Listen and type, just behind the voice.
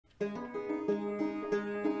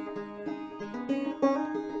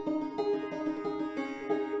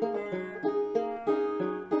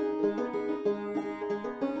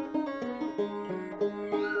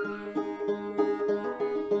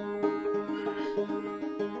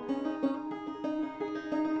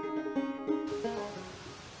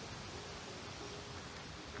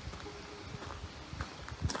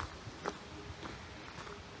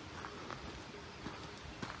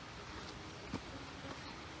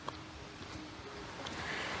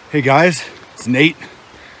Hey guys, it's Nate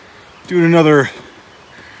doing another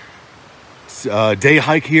day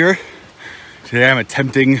hike here. Today I'm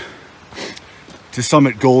attempting to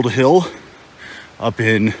summit Gold Hill up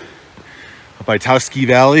by Taos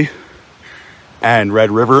Valley and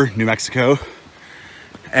Red River, New Mexico.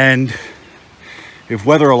 And if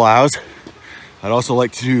weather allows, I'd also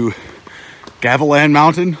like to do Gavilan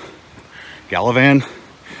Mountain, Galavan,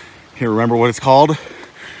 can't remember what it's called,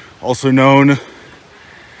 also known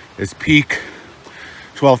as Peak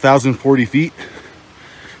 12,040 feet.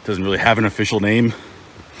 Doesn't really have an official name.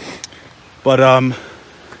 But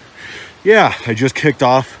yeah, I just kicked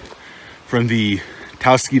off from the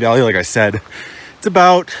Taos Valley, like I said. It's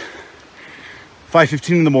about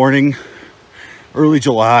 5:15 in the morning, early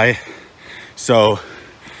July. So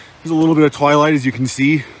there's a little bit of twilight, as you can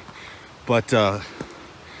see, but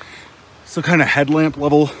still kind of headlamp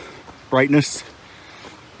level brightness.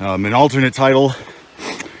 An alternate title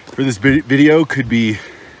for this video could be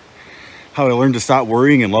how I learned to stop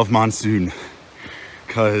worrying and love monsoon,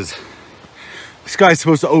 because the sky's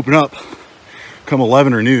supposed to open up come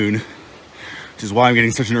 11 or noon, which is why I'm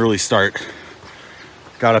getting such an early start.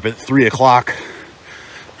 Got up at 3 o'clock,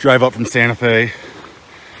 drive up from Santa Fe,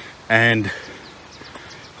 and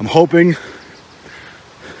I'm hoping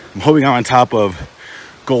I'm on top of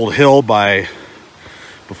Gold Hill by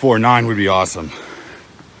before 9 would be awesome.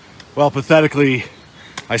 Well, pathetically,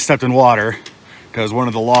 I stepped in water because one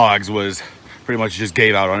of the logs was pretty much just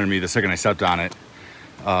gave out under me the second I stepped on it.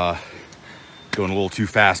 Going a little too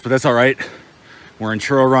fast, but that's all right. We're in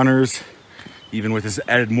trail runners. Even with this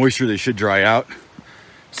added moisture, they should dry out.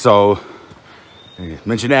 So, I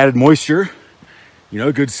mentioned added moisture. You know,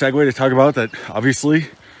 a good segue to talk about that. Obviously,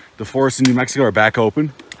 the forests in New Mexico are back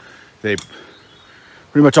open. They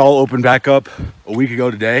pretty much all opened back up a week ago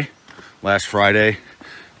today, last Friday.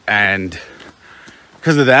 And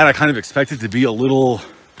because of that, I kind of expect it to be a little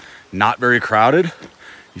not very crowded.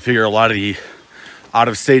 You figure a lot of the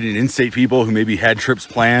out-of-state and in-state people who maybe had trips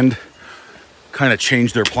planned kind of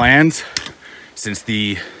changed their plans since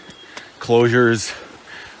the closures.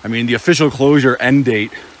 I mean, the official closure end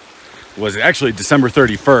date was actually December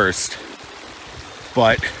 31st,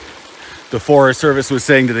 but the Forest Service was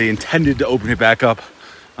saying that they intended to open it back up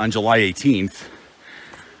on July 18th.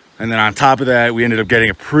 And then on top of that, we ended up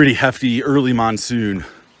getting a pretty hefty early monsoon.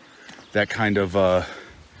 That kind of,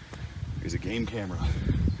 here's a game camera.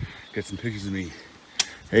 Get some pictures of me.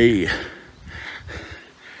 Hey.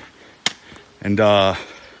 And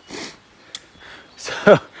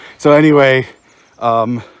so anyway,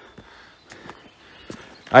 I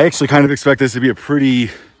actually kind of expect this to be a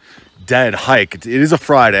pretty dead hike. It is a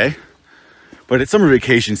Friday, but it's summer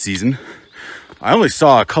vacation season. I only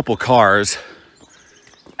saw a couple cars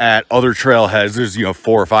at other trailheads. There's,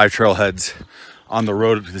 4 or 5 trailheads on the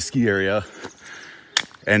road up to the ski area.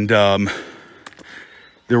 And it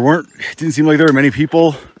didn't seem like there were many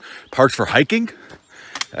people parked for hiking.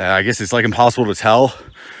 I guess it's like impossible to tell,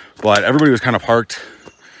 but everybody was kind of parked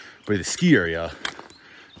by the ski area.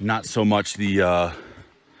 Not so much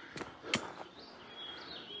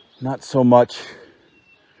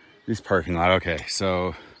this parking lot. Okay,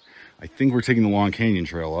 so I think we're taking the Long Canyon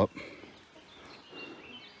Trail up.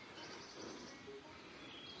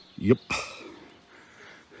 Yep.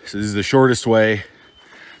 So this is the shortest way.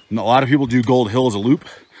 And a lot of people do Gold Hill as a loop.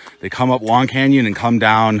 They come up Long Canyon and come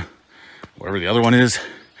down whatever the other one is.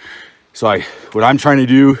 So what I'm trying to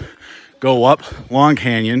do, go up Long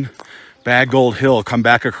Canyon, bag Gold Hill, come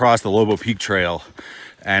back across the Lobo Peak trail.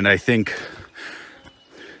 And I think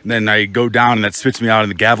then I go down and that spits me out in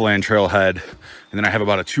the Gavilan trailhead. And then I have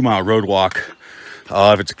about a 2-mile road walk.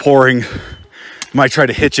 If it's pouring, I might try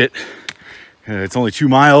to hitch it. It's only 2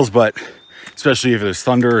 miles, but especially if there's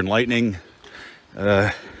thunder and lightning,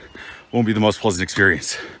 won't be the most pleasant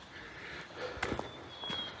experience.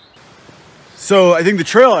 So I think the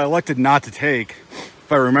trail I elected not to take,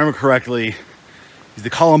 if I remember correctly, is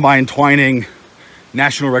the Columbine-Twining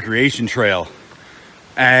National Recreation Trail.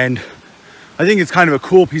 And I think it's kind of a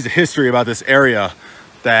cool piece of history about this area,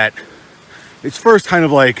 that it's first kind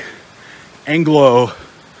of like Anglo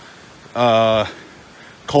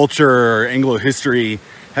culture or Anglo history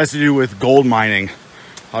has to do with gold mining.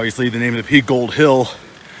 Obviously the name of the peak, Gold Hill.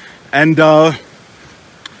 And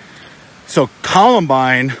so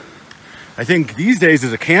Columbine, I think these days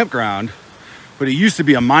is a campground, but it used to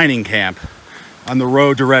be a mining camp on the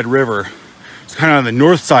road to Red River. It's kind of on the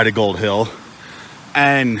north side of Gold Hill.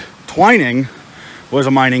 And Twining was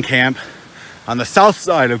a mining camp on the south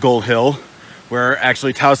side of Gold Hill, where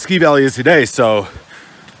actually Taos Ski Valley is today. So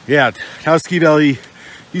yeah, Taos Ski Valley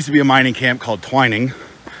used to be a mining camp called Twining.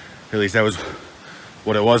 At least that was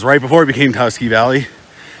what it was right before it became Taos Ski Valley.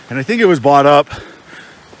 And I think it was bought up.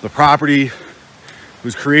 The property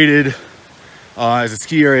was created as a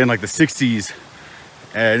ski area in like the 60s.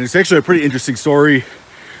 And it's actually a pretty interesting story.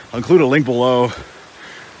 I'll include a link below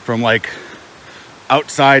from like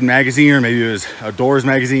Outside magazine, or maybe it was Outdoors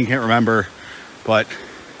magazine, can't remember. But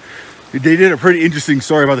they did a pretty interesting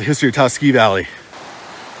story about the history of Taos Ski Valley.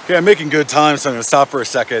 Okay, I'm making good time, so I'm gonna stop for a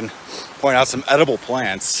second, point out some edible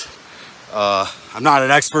plants. I'm not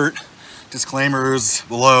an expert. Disclaimers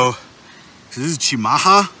below. So this is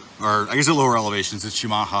chimaha, or I guess at lower elevations it's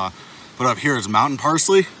chimaha, but up here it's mountain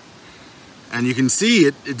parsley. And you can see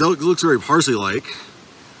it looks very parsley-like.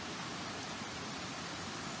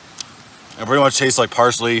 It pretty much tastes like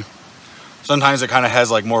parsley. Sometimes it kind of has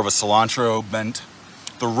like more of a cilantro bent.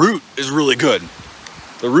 The root is really good.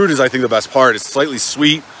 The root is, I think, the best part. It's slightly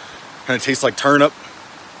sweet, kind of tastes like turnip.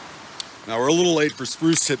 Now we're a little late for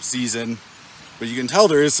spruce tip season, but you can tell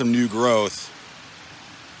there is some new growth.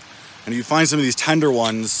 And you find some of these tender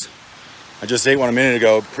ones, I just ate one a minute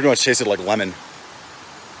ago, pretty much tasted like lemon.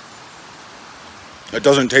 It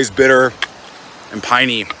doesn't taste bitter and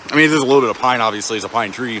piney. I mean, there's a little bit of pine, obviously, it's a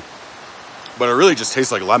pine tree, but it really just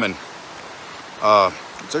tastes like lemon.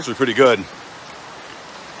 It's actually pretty good.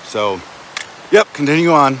 So, yep,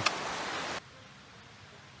 continue on.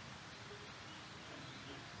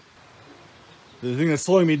 The thing that's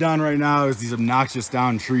slowing me down right now is these obnoxious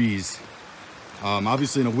downed trees.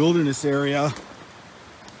 Obviously in a wilderness area,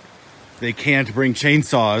 they can't bring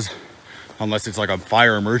chainsaws unless it's like a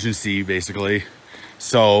fire emergency, basically.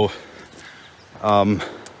 So, I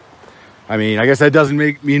mean, I guess that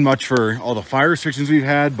doesn't mean much for all the fire restrictions we've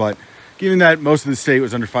had, but given that most of the state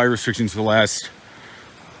was under fire restrictions for the last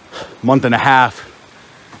month and a half,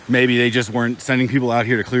 maybe they just weren't sending people out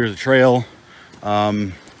here to clear the trail.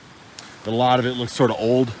 A lot of it looks sort of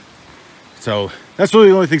old. So that's really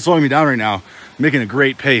the only thing slowing me down right now. I'm making a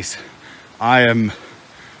great pace. I am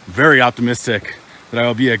very optimistic that I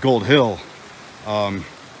will be at Gold Hill in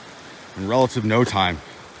relative no time.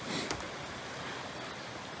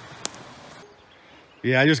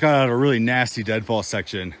 Yeah, I just got out of a really nasty deadfall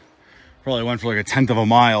section. Probably went for like 1/10 of a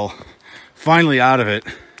mile. Finally out of it.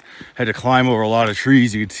 Had to climb over a lot of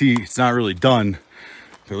trees. You can see it's not really done,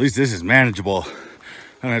 but at least this is manageable.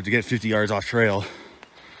 I don't have to get 50 yards off trail.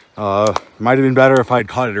 Might have been better if I had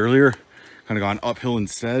caught it earlier. Kind of gone uphill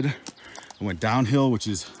instead. I went downhill, which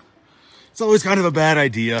is, it's always kind of a bad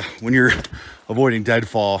idea when you're avoiding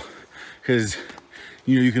deadfall, because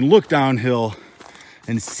you know, you can look downhill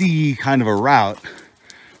and see kind of a route,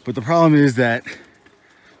 but the problem is that,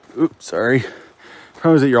 oops, sorry. The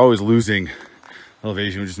problem is that you're always losing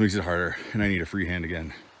elevation, which just makes it harder, and I need a free hand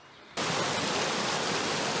again.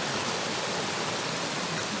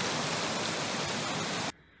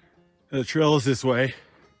 The trail is this way.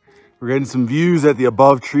 We're getting some views at the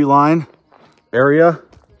above tree line area.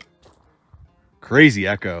 Crazy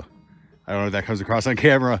echo. I don't know if that comes across on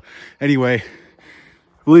camera. Anyway,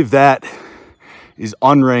 I believe that is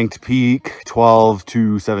unranked peak 12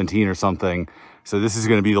 to 17 or something. So this is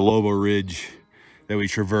going to be the Lobo Ridge that we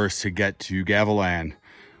traverse to get to Gavilan.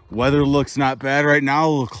 Weather looks not bad right now, a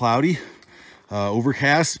little cloudy,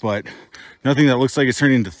 overcast, but nothing that looks like it's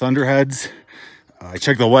turning into thunderheads. I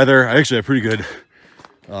checked the weather. I actually have pretty good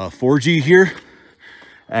 4G here,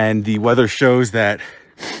 and the weather shows that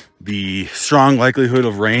the strong likelihood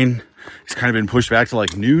of rain has kind of been pushed back to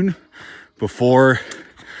like noon. Before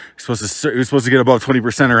it was supposed to get above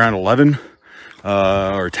 20% around 11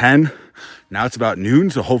 or 10. Now it's about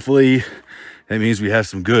noon, so hopefully that means we have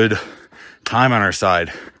some good time on our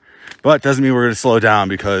side. But doesn't mean we're going to slow down,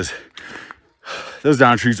 because those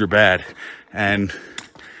down trees are bad, and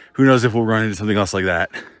who knows if we'll run into something else like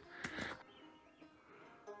that.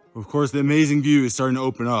 Of course, the amazing view is starting to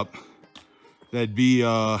open up. That'd be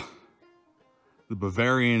the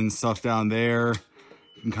Bavarian stuff down there.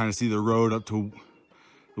 You can kind of see the road up to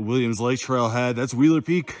the Williams Lake trailhead. That's Wheeler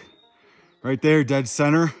Peak right there, dead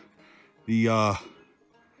center. The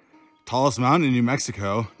tallest mountain in New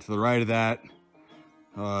Mexico. To the right of that,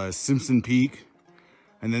 Simpson Peak.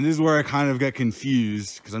 And then this is where I kind of get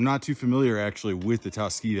confused, because I'm not too familiar actually with the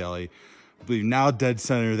Taos Ski Valley. I believe now dead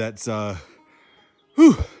center, that's,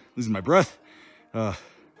 whew, losing my breath,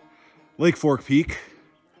 Lake Fork Peak.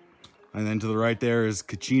 And then to the right there is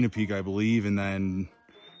Kachina Peak, I believe, and then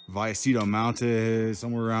Vallecito Mountain,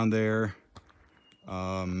 somewhere around there.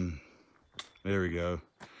 There we go.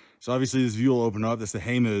 So obviously this view will open up. That's the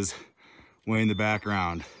Jemez way in the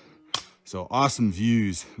background. So awesome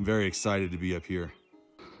views. I'm very excited to be up here.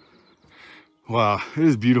 Wow, it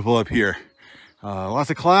is beautiful up here. Lots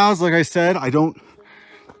of clouds, like I said. I don't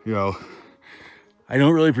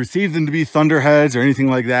really perceive them to be thunderheads or anything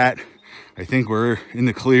like that. I think we're in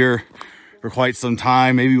the clear for quite some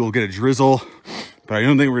time. Maybe we'll get a drizzle, but I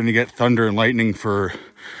don't think we're gonna get thunder and lightning for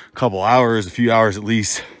a couple hours, a few hours at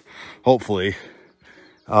least, hopefully.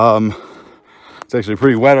 It's actually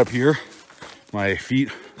pretty wet up here. My feet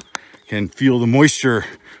can feel the moisture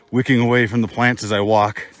wicking away from the plants as I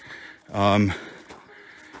walk.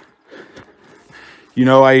 You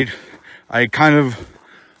know, I kind of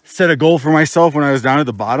set a goal for myself when I was down at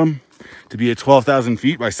the bottom to be at 12,000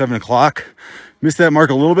 feet by 7 o'clock. Missed that mark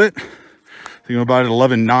a little bit. I think I'm about at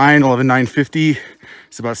 11.9, 11.950.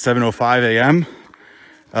 It's about 7:05 a.m.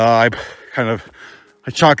 I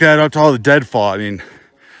chalk that up to all the deadfall. I mean,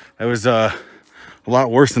 that was a lot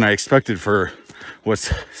worse than I expected for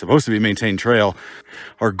what's supposed to be a maintained trail.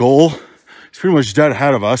 Our goal is pretty much dead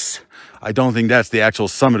ahead of us. I don't think that's the actual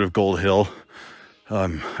summit of Gold Hill.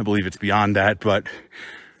 I believe it's beyond that, but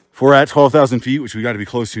if we're at 12,000 feet, which we got to be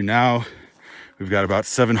close to now, we've got about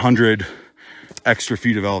 700 extra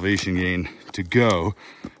feet of elevation gain to go,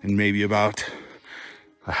 and maybe about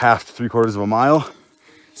a half to 3/4 of a mile.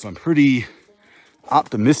 So I'm pretty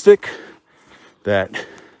optimistic that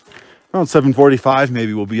around 7:45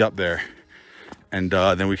 maybe we'll be up there, and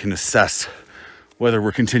then we can assess whether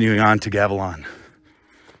we're continuing on to Gavilan.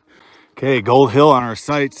 Okay, Gold Hill on our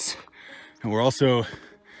sights, and we're also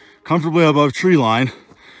comfortably above tree line.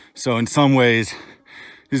 So in some ways,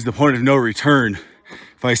 this is the point of no return.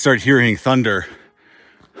 If I start hearing thunder,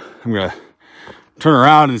 I'm gonna turn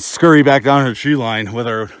around and scurry back down to the tree line,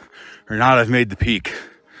 whether or not I've made the peak.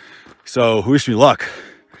 So wish me luck.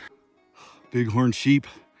 Bighorn sheep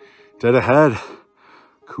dead ahead.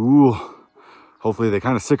 Cool. Hopefully they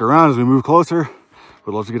kind of stick around as we move closer.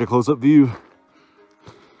 Would love to get a close-up view.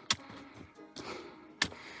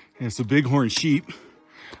 Yeah, so bighorn sheep.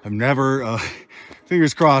 I've never,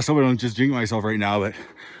 fingers crossed, hope I don't just jinx myself right now, but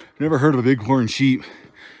I've never heard of a bighorn sheep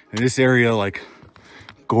in this area, like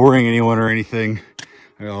goring anyone or anything.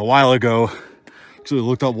 A while ago, actually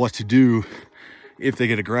looked up what to do if they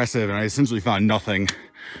get aggressive, and I essentially found nothing,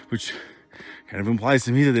 which kind of implies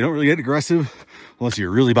to me that they don't really get aggressive unless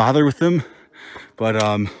you're really bothered with them. But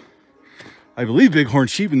I believe bighorn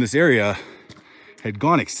sheep in this area had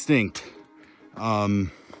gone extinct,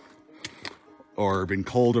 or been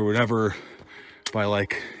culled or whatever by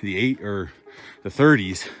like the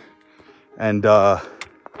 30s, and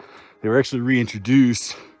they were actually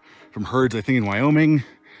reintroduced from herds, I think, in Wyoming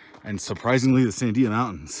and surprisingly the Sangre de Cristo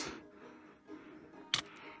Mountains.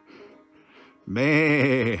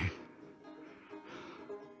 Man,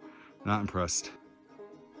 not impressed.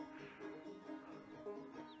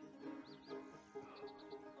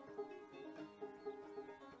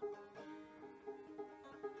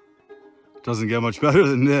 Doesn't get much better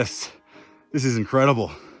than this. This is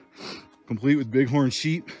incredible. Complete with bighorn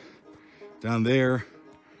sheep. Down there,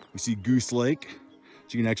 we see Goose Lake,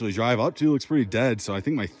 which you can actually drive up to. Looks pretty dead. So I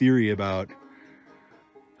think my theory about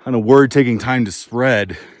kind of word taking time to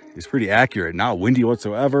spread is pretty accurate. Not windy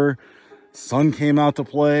whatsoever. Sun came out to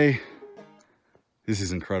play. This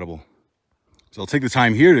is incredible. So I'll take the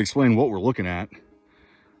time here to explain what we're looking at.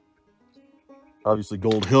 Obviously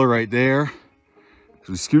Gold Hill right there.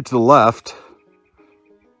 So we scoot to the left.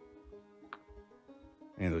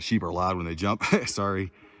 And those sheep are loud when they jump.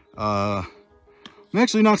 Sorry. I'm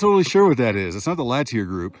actually not totally sure what that is. It's not the Latier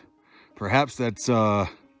group. Perhaps that's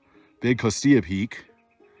Big Costilla Peak.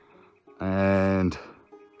 And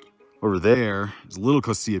over there is Little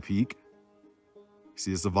Costilla Peak.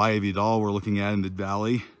 See, it's the Valle Vidal we're looking at in the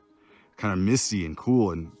valley. Kind of misty and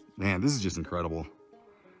cool, and man, this is just incredible.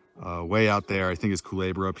 Way out there, I think, is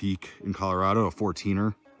Culebra Peak in Colorado, a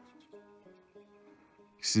 14er.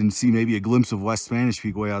 You can see maybe a glimpse of West Spanish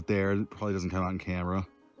Peak way out there. It probably doesn't come out in camera.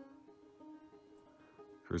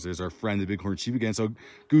 Of course, there's our friend, the bighorn sheep again. So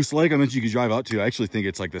Goose Lake, I mentioned you could drive out to. I actually think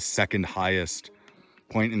it's like the second highest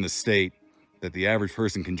point in the state that the average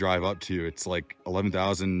person can drive up to. It's like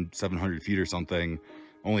 11,700 feet or something.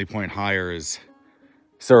 Only point higher is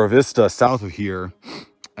Cerro Vista south of here.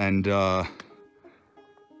 And,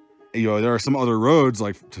 you know, there are some other roads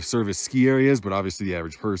like to service ski areas, but obviously the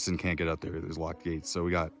average person can't get up there. There's locked gates. So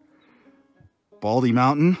we got Baldy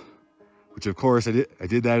Mountain, which of course I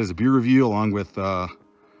did that as a beer review along with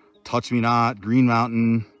Touch Me Not, Green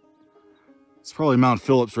Mountain. It's probably Mount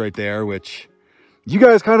Phillips right there, which you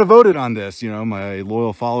guys kind of voted on this, you know, my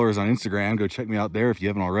loyal followers on Instagram. Go check me out there if you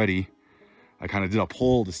haven't already. I kind of did a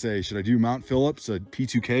poll to say, should I do Mount Phillips, a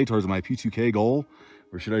P2K towards my P2K goal,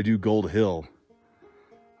 or should I do Gold Hill?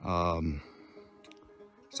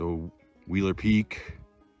 So Wheeler Peak.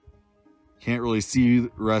 Can't really see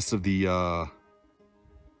the rest of the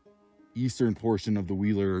eastern portion of the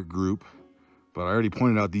Wheeler group, but I already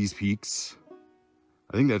pointed out these peaks.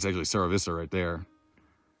 I think that's actually Cerro Vista right there.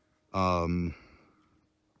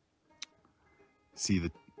 See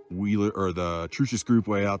the Wheeler or the Truchas group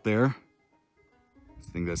way out there.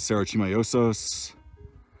 I think that's Cerro Chimayosos.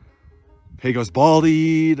 Pecos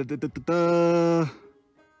Baldy. That's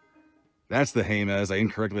the Jemez. I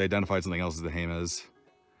incorrectly identified something else as the Jemez.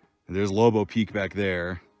 And there's Lobo Peak back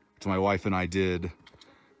there, which my wife and I did.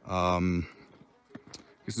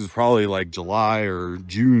 This is probably like July or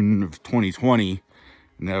June of 2020.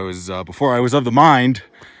 And that was before I was of the mind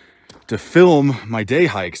to film my day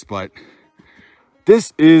hikes. But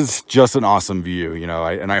this is just an awesome view, you know,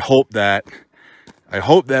 and I hope that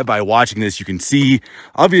by watching this, you can see,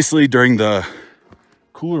 obviously during the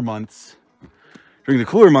cooler months,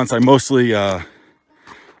 I'm mostly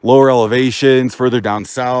lower elevations, further down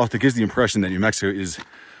south. It gives the impression that New Mexico is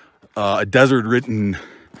a desert-ridden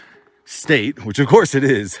state, which of course it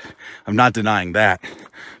is. I'm not denying that,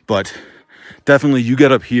 but definitely you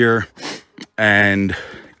get up here and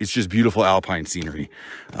it's just beautiful alpine scenery.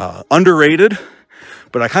 Underrated,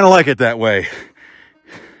 but I kind of like it that way.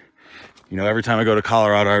 You know, every time I go to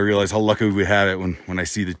Colorado, I realize how lucky we have it when I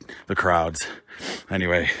see the crowds.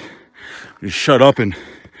 Anyway, just shut up and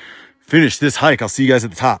finish this hike. I'll see you guys at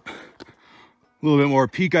the top. A little bit more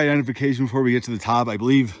peak identification before we get to the top. I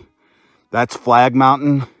believe that's Flag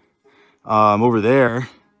Mountain over there.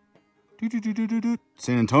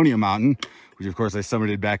 San Antonio Mountain, which of course I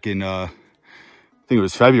summited back in, I think it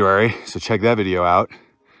was February. So check that video out.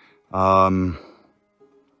 I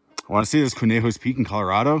want to say this Conejos Peak in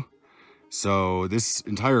Colorado. So this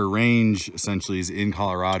entire range essentially is in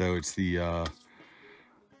Colorado. It's the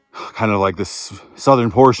kind of like this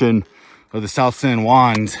southern portion of the South San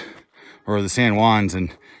Juans, or the San Juans,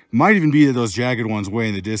 and it might even be that those jagged ones way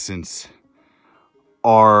in the distance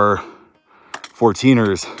are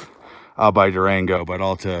 14ers out by Durango, but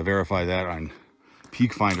I'll have to verify that on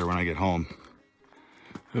Peak Finder when I get home.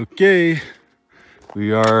 Okay,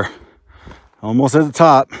 we are almost at the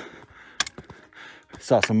top.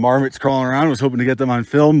 Saw some marmots crawling around. Was hoping to get them on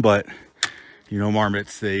film, but you know,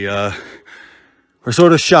 marmots, they are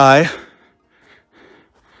sort of shy.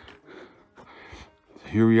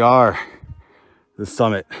 Here we are, the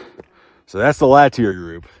summit. So that's the Latier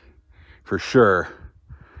group for sure.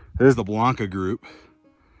 There's the Blanca group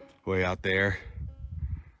way out there.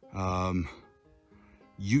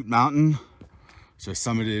 Ute Mountain. So I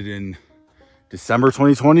summited in December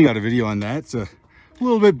 2020. Got a video on that. It's a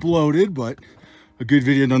little bit bloated, but a good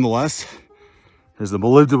video nonetheless. There's the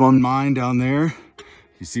molybdenum mine down there.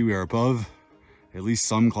 You see we are above at least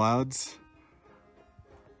some clouds.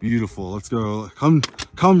 Beautiful. Let's go.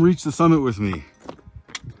 Come reach the summit with me.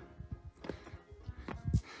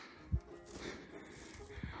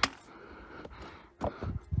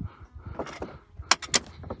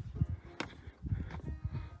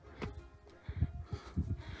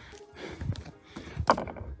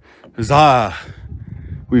 Huzzah!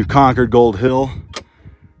 We've conquered Gold Hill.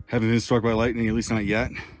 Haven't been struck by lightning, at least not yet.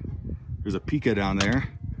 There's a pika down there,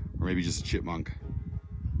 or maybe just a chipmunk.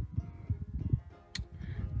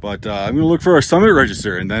 But I'm gonna look for our summit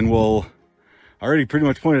register, and then we'll, I already pretty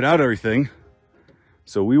much pointed out everything.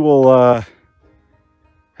 So we will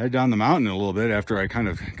head down the mountain a little bit after I kind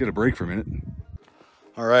of get a break for a minute.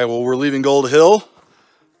 All right, well, we're leaving Gold Hill.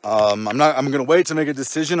 I'm gonna wait to make a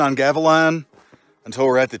decision on Gavilan until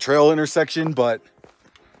we're at the trail intersection, but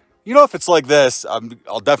you know, if it's like this,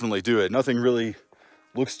 I'll definitely do it. Nothing really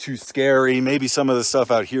looks too scary. Maybe some of the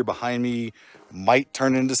stuff out here behind me might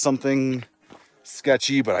turn into something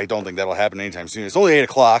sketchy, but I don't think that'll happen anytime soon. It's only 8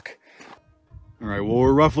 o'clock. All right, well,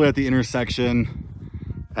 we're roughly at the intersection,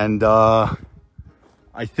 and I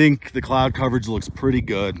think the cloud coverage looks pretty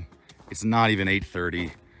good. It's not even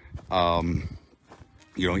 8:30.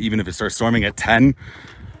 You know, even if it starts storming at 10,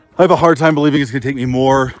 I have a hard time believing it's gonna take me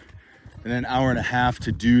more than an hour and a half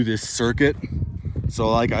to do this circuit.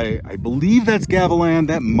 So like I believe that's Gavilan.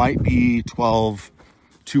 That might be 12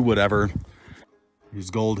 to whatever.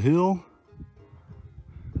 Here's Gold Hill.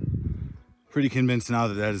 Pretty convinced now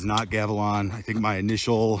that that is not Gavilan. I think my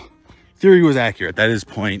initial theory was accurate. That is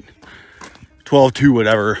point 12.2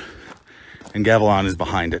 whatever, and Gavilan is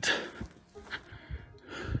behind it.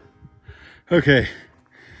 Okay,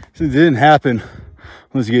 since it didn't happen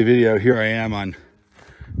once you get video, here I am on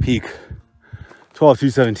peak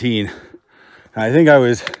 12.217. I think I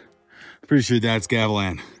was pretty sure that's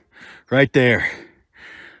Gavilan right there.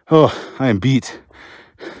 Oh, I am beat.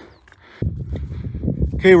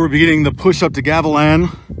 Okay, we're beginning the push up to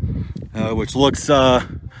Gavilan, which looks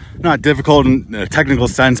not difficult in a technical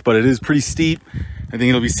sense, but it is pretty steep. I think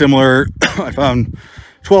it'll be similar. I found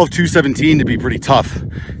 12.217 to be pretty tough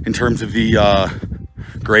in terms of the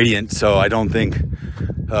gradient, so I don't think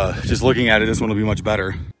just looking at it, this one will be much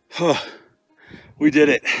better. We did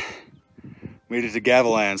it. Made it to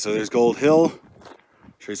Gavilan. So there's Gold Hill.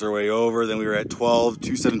 Trace our way over. Then we were at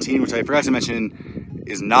 12.217, which I forgot to mention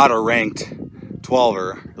is not a ranked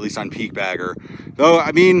 12er, at least on Peakbagger. Though,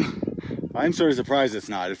 I mean, I'm sort of surprised it's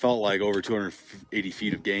not. It felt like over 280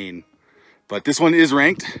 feet of gain. But this one is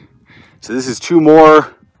ranked. So this is two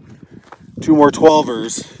more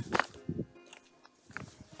 12ers.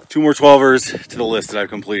 Two more 12ers to the list that I've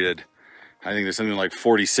completed. I think there's something like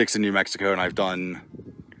 46 in New Mexico, and I've done,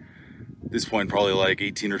 at this point, probably like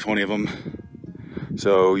 18 or 20 of them.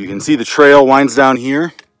 So you can see the trail winds down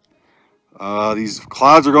here. These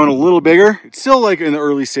clouds are going a little bigger. It's still like in the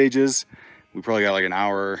early stages. We probably got like an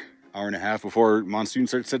hour and a half before monsoon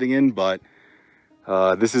starts setting in, but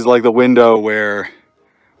this is like the window where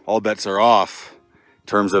all bets are off in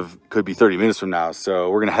terms of could be 30 minutes from now. So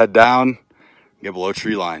we're gonna head down, get below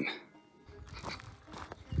tree line.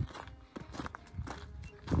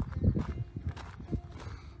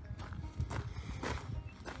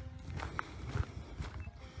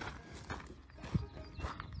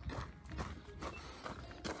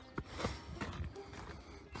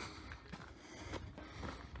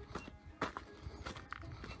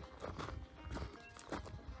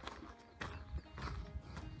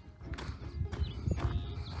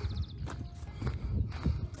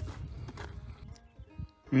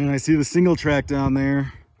 And I see the single track down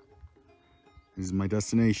there. This is my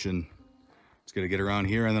destination. Just gotta get around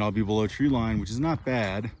here and then I'll be below tree line, which is not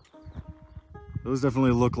bad. Those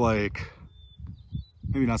definitely look like,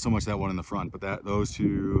 maybe not so much that one in the front, but those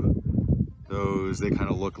two, they kind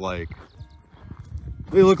of look like,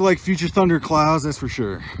 they look like future thunder clouds, that's for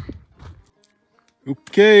sure.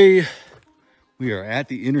 Okay, we are at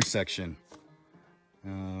the intersection.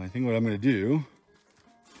 I think what I'm gonna do,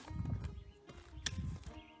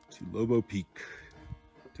 Lobo Peak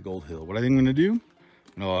to Gold Hill. What I think I'm gonna do,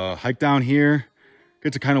 I'm gonna hike down here,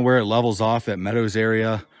 get to kind of where it levels off, that meadows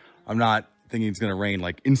area. I'm not thinking it's gonna rain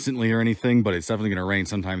like instantly or anything, but it's definitely gonna rain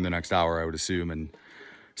sometime in the next hour, I would assume, and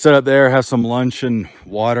set up there, have some lunch and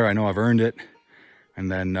water. I know I've earned it,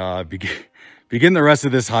 and then begin the rest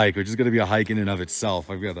of this hike, which is gonna be a hike in and of itself.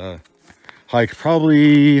 I've got a hike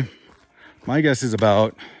probably, my guess is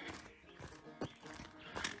about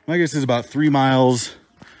 3 miles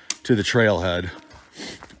to the trailhead,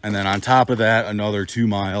 and then on top of that another 2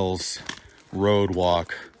 miles road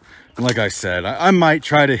walk. And like I said, I might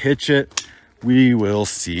try to hitch it. We will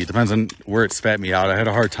see. It depends on where it spat me out. I had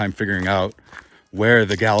a hard time figuring out where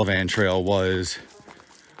the Gavilan Trail was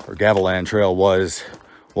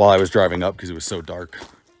while I was driving up because it was so dark.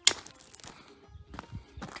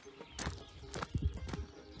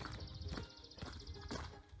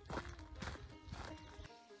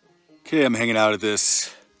 Okay, I'm hanging out at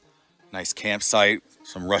this nice campsite,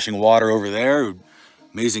 some rushing water over there,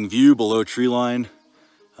 amazing view below tree line.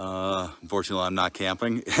 Unfortunately, I'm not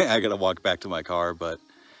camping. I gotta walk back to my car, but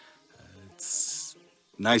it's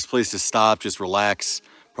a nice place to stop, just relax.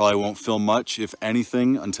 Probably won't film much, if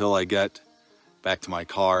anything, until I get back to my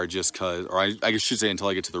car, just cause, or I should say until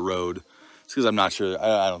I get to the road, just because I'm not sure,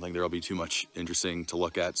 I don't think there'll be too much interesting to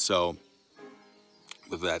look at. So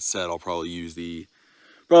with that said, I'll probably use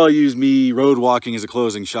me road walking as a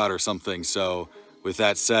closing shot or something. So with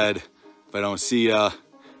that said, if I don't see ya,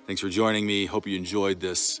 thanks for joining me. Hope you enjoyed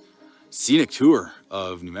this scenic tour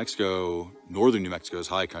of New Mexico, northern New Mexico's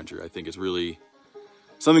high country. I think it's really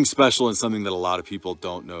something special and something that a lot of people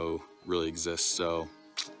don't know really exists. So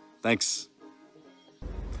thanks.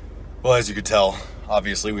 Well, as you could tell,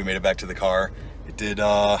 obviously we made it back to the car. It did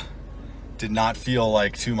not feel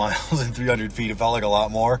like 2 miles and 300 feet. It felt like a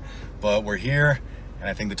lot more, but we're here. And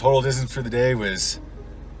I think the total distance for the day was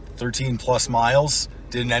 13 plus miles.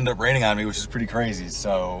 Didn't end up raining on me, which is pretty crazy.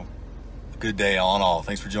 So, good day all in all.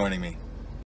 Thanks for joining me.